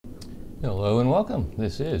Hello and welcome.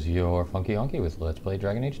 This is your Funky Honky with Let's Play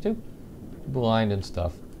Dragon Age 2 Blind and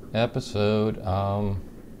Stuff, episode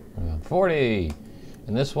 40.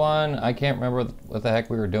 In this one, I can't remember what the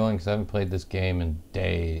heck we were doing because I haven't played this game in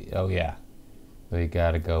days. Oh yeah, we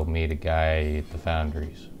gotta go meet a guy at the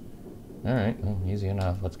foundries. Alright, well, easy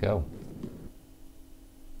enough. Let's go.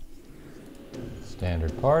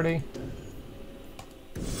 Standard party.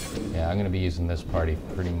 Yeah, I'm gonna be using this party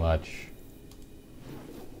pretty much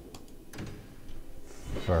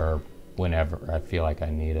for whenever I feel like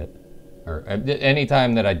I need it. Or any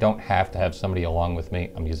time that I don't have to have somebody along with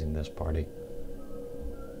me, I'm using this party.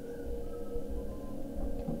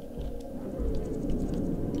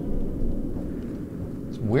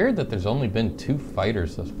 It's weird that there's only been 2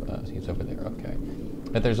 fighters thus far. He's over there, okay.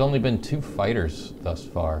 That there's only been 2 fighters thus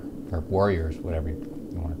far. Or warriors, whatever you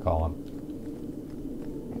want to call them.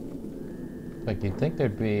 Like, you'd think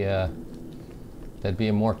there'd be a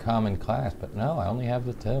more common class, but no, I only have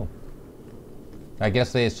the 2. I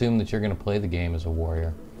guess they assume that you're going to play the game as a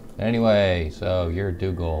warrior. Anyway, so you're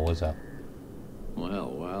Dougal. What's up?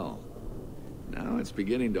 Well. Now it's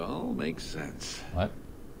beginning to all make sense. What?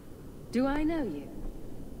 Do I know you?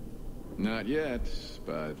 Not yet,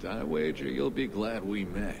 but I wager you'll be glad we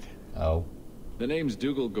met. Oh. The name's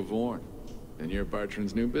Dougal Gavorn, and you're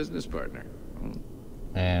Bartrand's new business partner.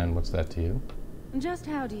 And what's that to you? Just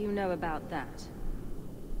how do you know about that?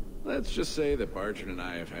 Let's just say that Bartrand and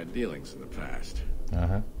I have had dealings in the past.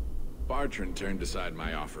 Uh-huh. Bartrand turned aside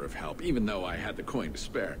my offer of help, even though I had the coin to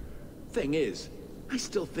spare. Thing is, I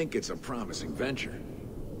still think it's a promising venture.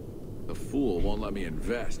 The fool won't let me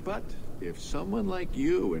invest, but if someone like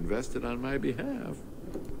you invested on my behalf...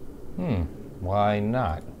 Why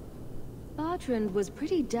not? Bartrand was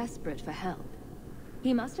pretty desperate for help.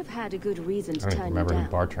 He must have had a good reason to I don't turn you remember down.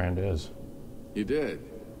 who Bartrand is. You did.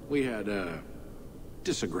 We had a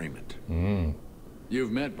disagreement.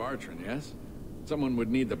 You've met Bartrand, yes? Someone would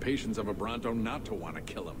need the patience of a Bronto not to want to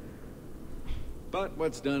kill him. But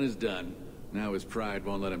what's done is done. Now his pride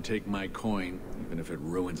won't let him take my coin, even if it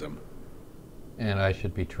ruins him. And I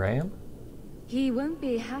should betray him? He won't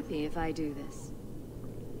be happy if I do this.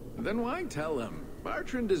 Then why tell him?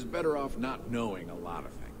 Bartrand is better off not knowing a lot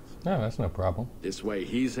of things. No, that's no problem. This way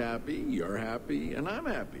he's happy, you're happy, and I'm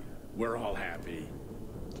happy. We're all happy.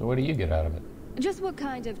 So what do you get out of it? Just what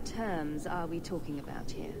kind of terms are we talking about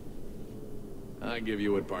here? I give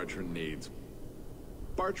you what Bartrand needs.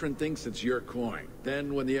 Bartrand thinks it's your coin.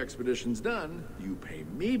 Then when the expedition's done, you pay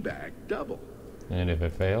me back double. And if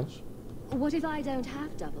it fails? What if I don't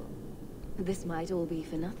have double? This might all be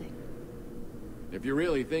for nothing. If you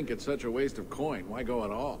really think it's such a waste of coin, why go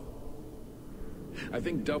at all? I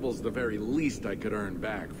think double's the very least I could earn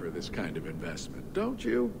back for this kind of investment, don't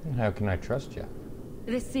you? How can I trust you?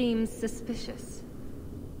 This seems suspicious.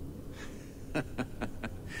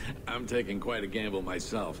 I'm taking quite a gamble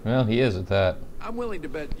myself. Well, he is at that. I'm willing to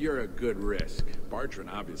bet you're a good risk.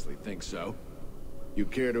 Bartrand obviously thinks so. You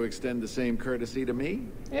care to extend the same courtesy to me?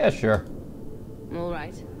 Yeah, sure. All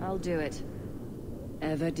right, I'll do it.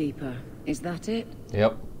 Ever deeper. Is that it?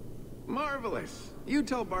 Yep. Marvelous. You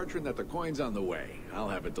tell Bartrand that the coin's on the way. I'll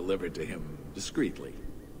have it delivered to him discreetly.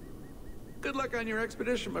 Good luck on your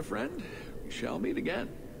expedition, my friend. We shall meet again.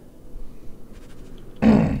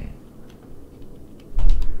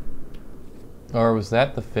 Or was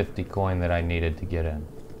that the 50 coin that I needed to get in?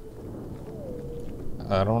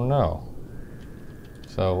 I don't know.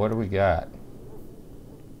 So what do we got?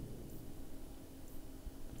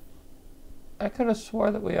 I could have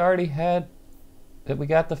swore that we already had... that we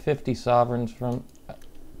got the 50 sovereigns from...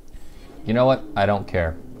 You know what? I don't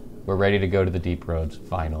care. We're ready to go to the deep roads,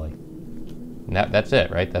 finally. Now, that's it,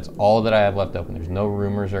 right? That's all that I have left open. There's no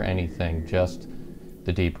rumors or anything, just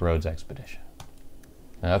the deep roads expedition.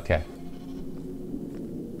 Okay.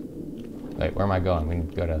 Wait, where am I going? We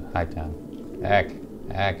need to go to Hightown.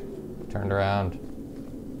 Heck. Turned around.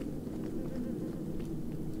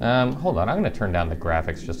 Hold on. I'm going to turn down the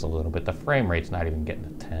graphics just a little bit. The frame rate's not even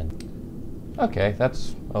getting to 10. Okay,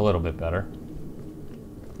 that's a little bit better.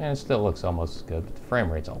 And it still looks almost as good, but the frame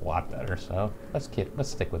rate's a lot better, so let's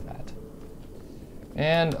stick with that.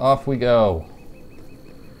 And off we go.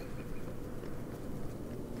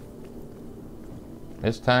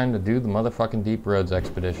 It's time to do the motherfucking Deep Roads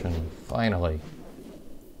expedition, finally.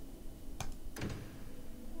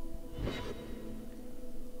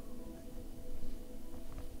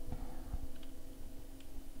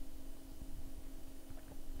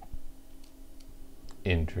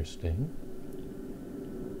 Interesting.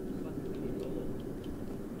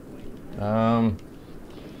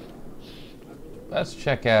 Let's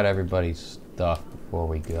check out everybody's stuff before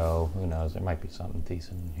we go. Who knows, there might be something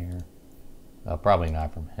decent in here. Probably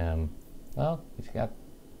not from him. Well, he's got...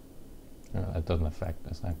 No, that doesn't affect...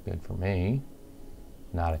 That's not good for me.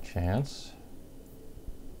 Not a chance.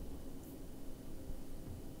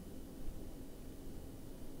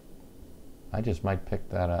 I just might pick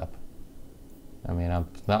that up. I mean,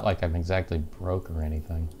 it's not like I'm exactly broke or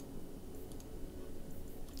anything.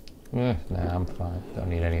 Nah, I'm fine. Don't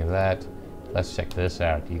need any of that. Let's check this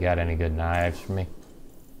out. You got any good knives for me?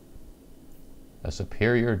 A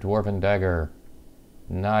superior dwarven dagger.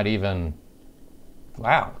 Not even...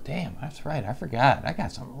 Wow, damn, that's right. I forgot. I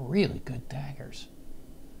got some really good daggers.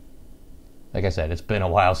 Like I said, it's been a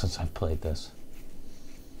while since I've played this.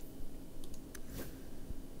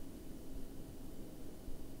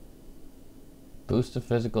 Boost to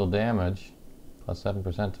physical damage. Plus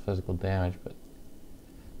 7% to physical damage, but...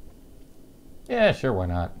 Yeah, sure, why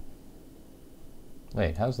not?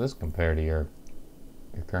 Wait, how's this compare to your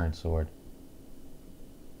current sword?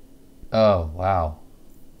 Oh, wow.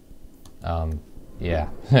 Yeah.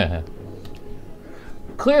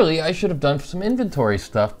 Clearly, I should have done some inventory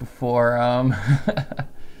stuff before,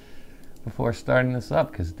 before starting this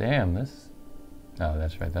up, because damn, this... Oh,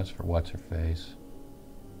 that's right, that's for what's-her-face.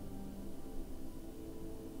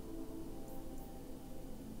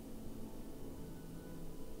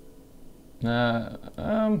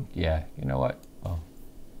 Yeah, you know what? Oh,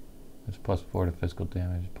 it's plus 4 to physical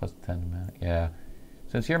damage, plus 10 to magic. Yeah,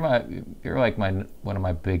 since you're like one of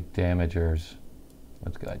my big damagers.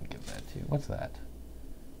 Let's go ahead and give that to you. What's that?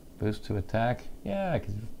 Boost to attack? Yeah,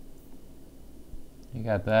 because you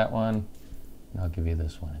got that one. And I'll give you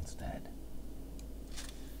this one instead.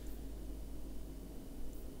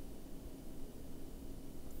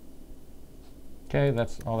 Okay,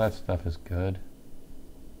 that's all. That stuff is good.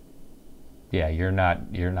 Yeah, you're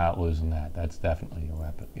not losing that. That's definitely your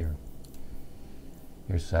weapon.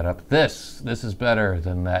 Your setup. This is better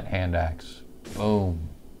than that hand axe. Boom.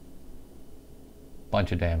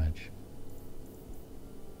 Bunch of damage.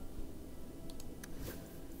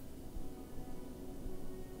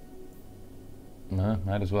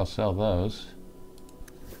 Might as well sell those.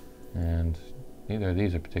 And neither of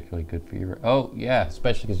these are particularly good for you. Oh yeah,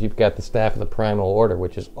 especially because you've got the Staff of the Primal Order,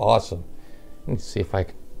 which is awesome. Let me see if I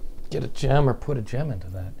can get a gem or put a gem into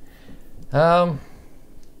that. Oh,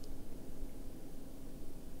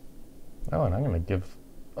 and I'm gonna give...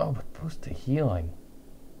 Oh, but boost to healing.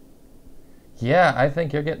 Yeah, I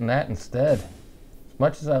think you're getting that instead. As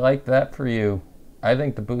much as I like that for you, I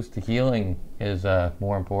think the boost to healing is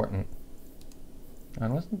more important.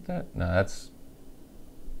 And wasn't that... No, that's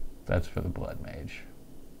for the Blood Mage.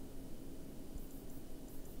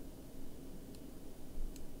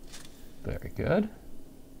 Very good.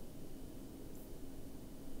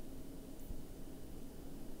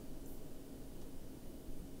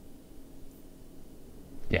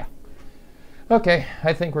 Yeah. Okay,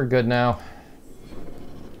 I think we're good now.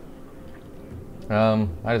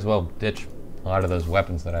 Might as well ditch a lot of those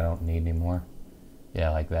weapons that I don't need anymore.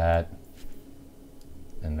 Yeah, like that.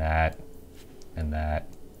 And that. And that.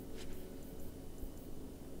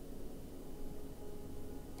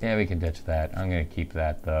 Yeah, we can ditch that. I'm going to keep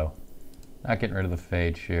that, though. Not getting rid of the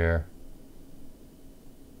Fade Shear.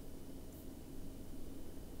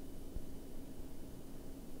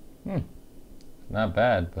 Not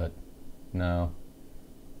bad, but no.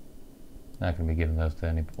 Not going to be giving those to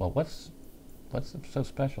any... Well, what's so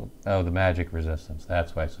special? Oh, the magic resistance.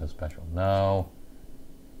 That's why it's so special. No.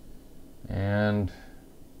 And...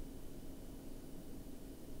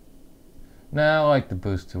 No, I like the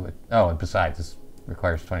boost to it. Oh, and besides, this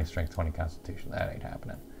requires 20 strength, 20 constitution. That ain't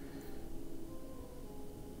happening.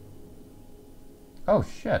 Oh,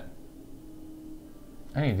 shit.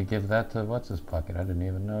 I need to give that to what's-his-bucket. I didn't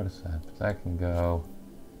even notice that. But that can go.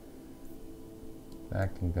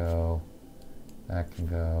 That can go. That can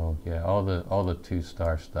go. Yeah, all the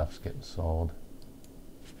 2-star stuff's getting sold.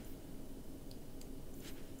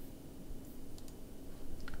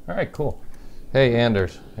 All right, cool. Hey,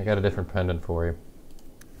 Anders, I got a different pendant for you.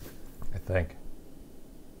 I think.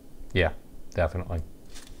 Yeah, definitely.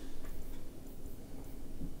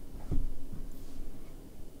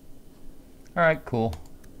 All right, cool.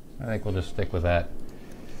 I think we'll just stick with that.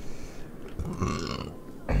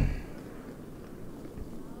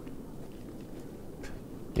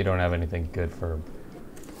 You don't have anything good for...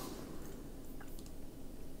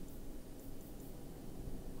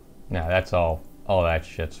 No, that's all. All that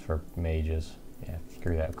shit's for mages. Yeah,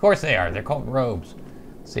 screw that. Of course they are. They're called robes.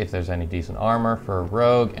 Let's see if there's any decent armor for a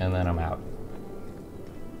rogue, and then I'm out.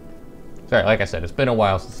 Sorry, like I said, it's been a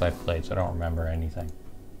while since I've played, so I don't remember anything.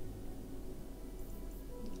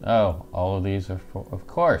 Oh, all of these are for... Of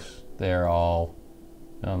course, they're all...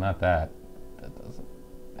 No, not that.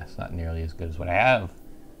 That's not nearly as good as what I have.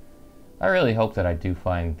 I really hope that I do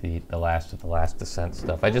find the last of the Last Descent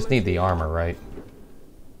stuff. I just need the armor, right?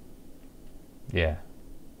 Yeah.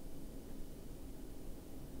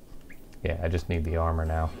 Yeah, I just need the armor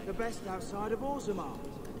now. The best outside of Orzammar.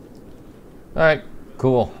 Alright,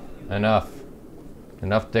 cool. Enough.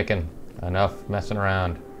 Enough dicking. Enough messing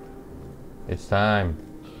around. It's time.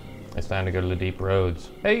 It's time to go to the Deep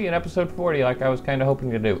Roads. Hey, in episode 40, like I was kind of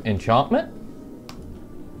hoping to do. Enchantment?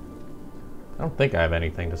 I don't think I have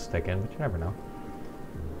anything to stick in, but you never know.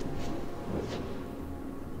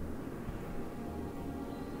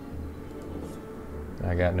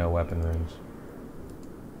 I got no weapon runes.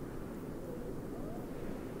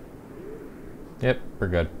 Yep, we're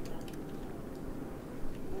good.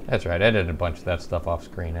 That's right, I did a bunch of that stuff off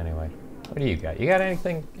screen anyway. What do you got? You got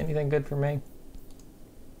anything good for me?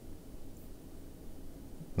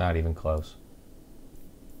 Not even close.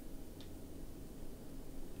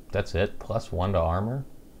 That's it? +1 to armor?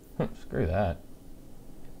 Screw that.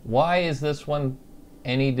 Why is this one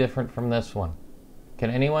any different from this one? Can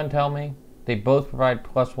anyone tell me? They both provide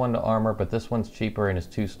 +1 to armor, but this one's cheaper and is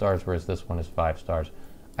 2 stars, whereas this one is 5 stars.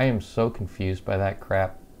 I am so confused by that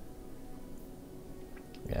crap.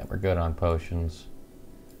 Yeah, we're good on potions.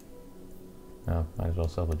 Oh, might as well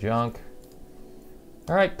sell the junk.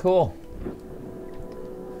 Alright, cool.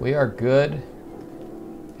 We are good.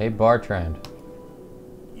 Hey, Bartrand.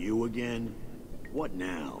 You again? What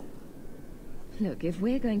now? Look, if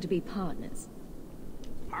we're going to be partners...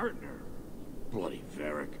 Partner? Bloody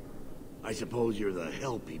Varric. I suppose you're the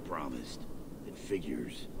help he promised. It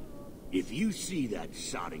figures. If you see that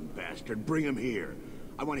sodding bastard, bring him here.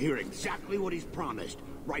 I want to hear exactly what he's promised,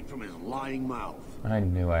 right from his lying mouth. I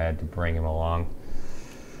knew I had to bring him along.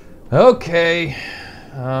 Okay.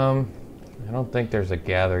 I don't think there's a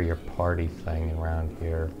gather your party thing around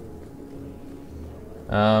here.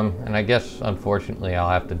 And I guess, unfortunately, I'll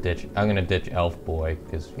have to ditch... I'm going to ditch Elf Boy,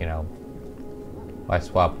 because, you know, if I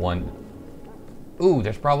swap one... Ooh,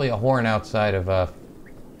 there's probably a horn outside of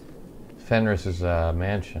Fenris's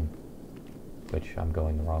mansion, which I'm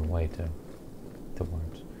going the wrong way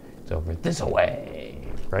towards. It's over this way,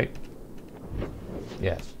 right?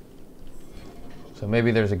 Yes. So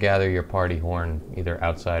maybe there's a gather your party horn either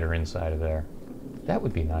outside or inside of there. That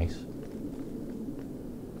would be nice.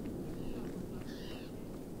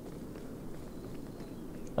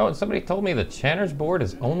 Oh, and somebody told me the Channer's board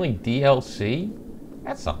is only DLC?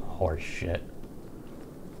 That's some horse shit.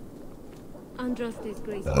 Andraste's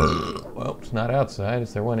grace. Well, it's not outside.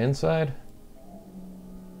 Is there one inside?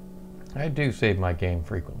 I do save my game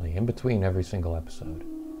frequently, in between every single episode.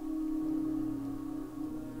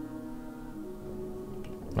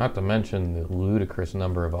 Not to mention the ludicrous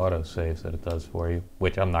number of autosaves that it does for you,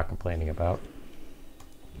 which I'm not complaining about.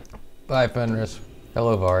 Bye, Fenris.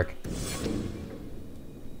 Hello, Varric.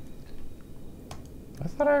 I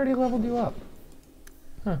thought I already leveled you up.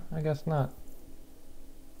 Huh, I guess not.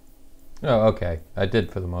 Oh, okay. I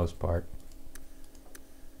did for the most part.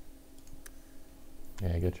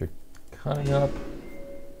 Yeah, get your cunning up.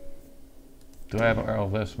 Do I have all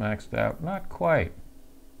this maxed out? Not quite.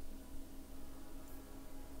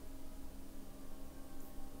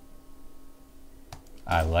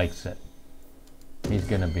 I likes it. He's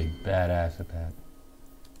gonna be badass at that.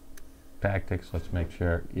 Tactics, let's make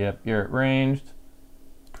sure. Yep, you're at ranged.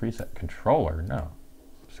 Preset controller, no.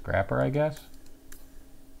 Scrapper, I guess.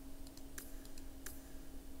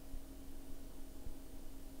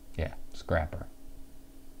 Yeah, scrapper.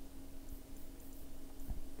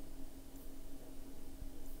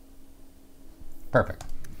 Perfect.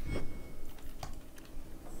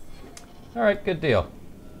 All right, good deal.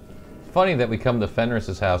 Funny that we come to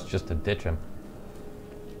Fenris's house just to ditch him.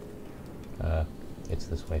 It's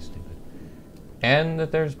this way, stupid. And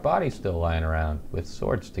that there's bodies still lying around with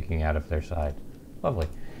swords sticking out of their side. Lovely.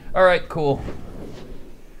 All right, cool.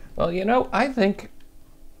 Well, you know, I think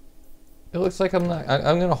it looks like I'm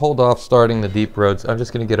going to hold off starting the Deep Roads. I'm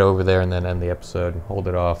just going to get over there and then end the episode and hold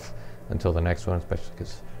it off until the next one, especially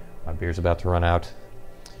because my beer's about to run out.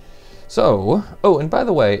 So, oh, and by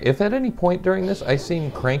the way, if at any point during this I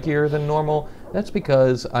seem crankier than normal, that's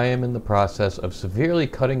because I am in the process of severely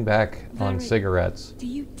cutting back on cigarettes. Do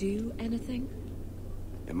you do anything?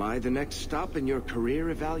 Am I the next stop in your career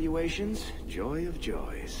evaluations? Joy of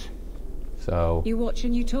joys. So... You watch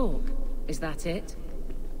and you talk. Is that it?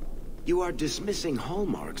 You are dismissing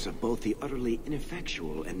hallmarks of both the utterly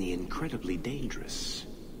ineffectual and the incredibly dangerous.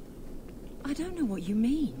 I don't know what you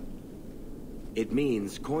mean. It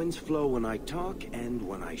means coins flow when I talk and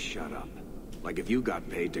when I shut up. Like if you got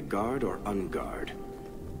paid to guard or unguard.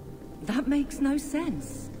 That makes no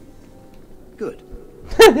sense. Good.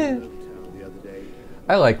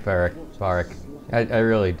 I like Varric. I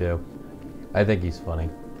really do. I think he's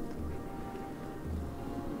funny.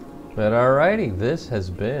 But alrighty, this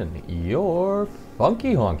has been your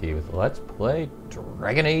Funky Honky with Let's Play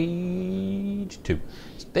Dragon Age 2.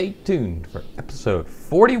 Stay tuned for episode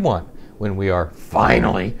 41 when we are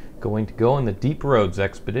finally going to go on the Deep Roads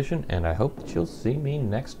expedition, and I hope that you'll see me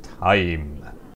next time.